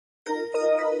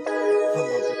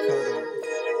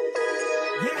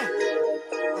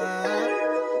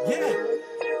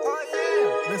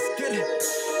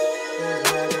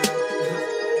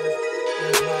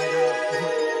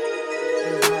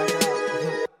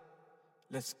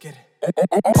Let's get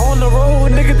it. On the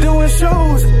road, nigga doing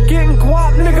shows, getting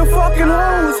guap, nigga fucking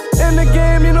hoes. In the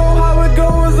game, you know how it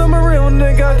goes. I'm a real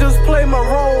nigga, I just play my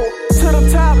role. To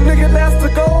the top, nigga, that's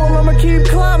the goal. I'ma keep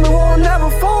climbing, won't never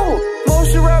fold.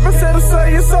 Most your rappers said to sell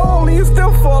your soul, and you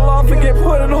still fall off and get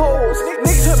put in holes.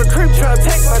 Niggas on the creep tryna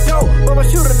take my dough, but I'ma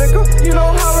shoot a nigga, you know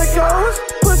how it goes.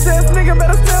 Pussy ass nigga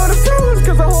better stay on the toes,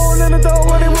 cause I'm holding the door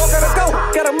when he walk out the door.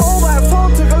 Got a mobile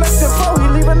phone to collect the phone. He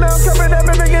leaving now, coming at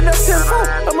me, nigga, that's his phone.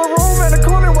 I'ma roll around the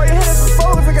corner where your head is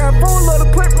exposed. I got a full load of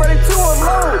clip ready to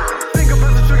unload. Finger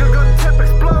press the trigger, gun tip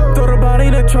explode. Throw the body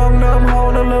in the trunk, now I'm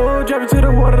hauling the load. Drop it to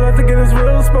the water, I think it is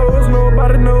real exposed.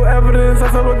 Nobody, no evidence,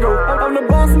 that's how it go. I'm the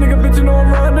boss, nigga, bitch, you know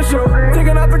I'm running the show.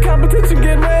 Taking out the competition,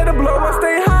 getting ready to blow. I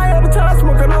stay high all the time,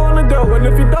 smoking on the dough. And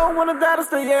if you don't wanna die, to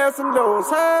stay ass indoors,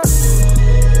 huh?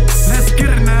 Let's get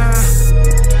it now.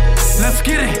 Let's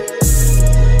get it.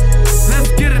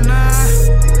 Let's get it now.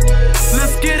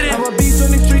 Let's get it. I'm a beast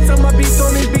on these streets, I'm a beast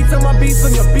on these beats, I'm a beast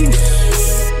on your beat.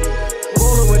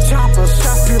 Rolling with choppers,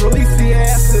 shots be release the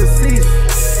ass to the cease.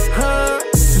 Huh?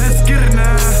 Let's get it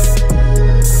now.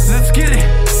 Let's get it.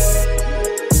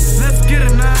 Let's get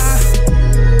it now.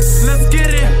 Let's get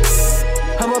it.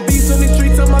 I'm a beast on these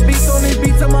streets, I'm a beast on these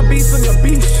beats, I'm a beast on your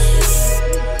beat.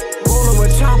 Rolling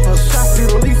with choppers, shots be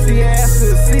release the ass to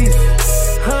the cease.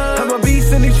 I'm a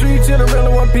beast in these streets, and I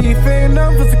really want beef. Ain't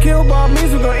nothing for to kill, but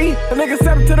means we gon' eat. The nigga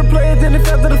stepped to the players, then he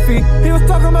fell to the feet. He was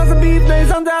talking about some beef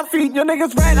days under our feet. Your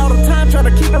niggas right all the time, trying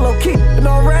to keep it low key. And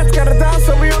all rats gotta die,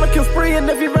 so we on a kill spree. And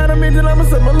if you ran at me, then I'ma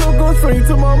set my little goes free.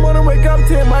 Tomorrow morning, wake up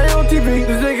to my own TV.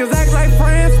 These niggas act like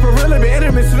friends, but really be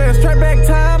enemies. So then straight back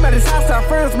time at his house, our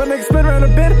friends. My nigga spin around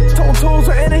a bit, told tools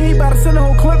for enemy. He bout to send a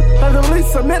whole clip, like to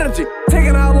release some energy.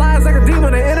 Taking out lies like a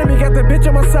demon, the enemy got that bitch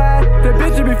on my side. That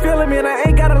bitch be feeling me, and I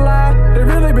ain't gotta lie. They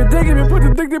really be digging me, put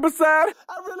the dick deep aside.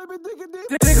 I really be digging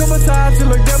deep. Dick on my side, she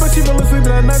look down, but she fell asleep.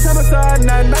 That nighttime aside,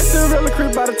 night still really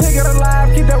creep. Bout to take it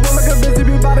alive, keep that one like a busy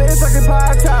bee. Bout to itch like a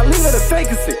pie, child, leave it a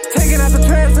vacancy. Taking out the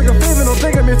trash like a fever, don't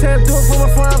think of me. Trying to do it for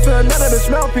my slime, so none of the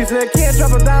smell piece. And can't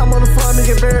drop a dime on the slime and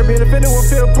get buried. And if anyone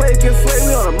feel play, get slayed,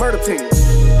 we on a murder team.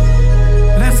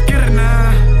 Let's get it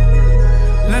now.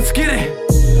 Let's get it.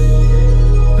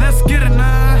 Let's get it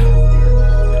now.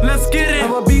 Let's get it.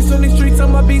 I'm a beast on these streets,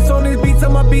 I'm a beast on these beats,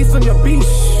 I'm a beast on your beat.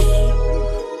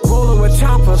 Rolling with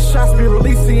choppers, shots be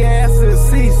released, the ass to the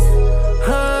cease.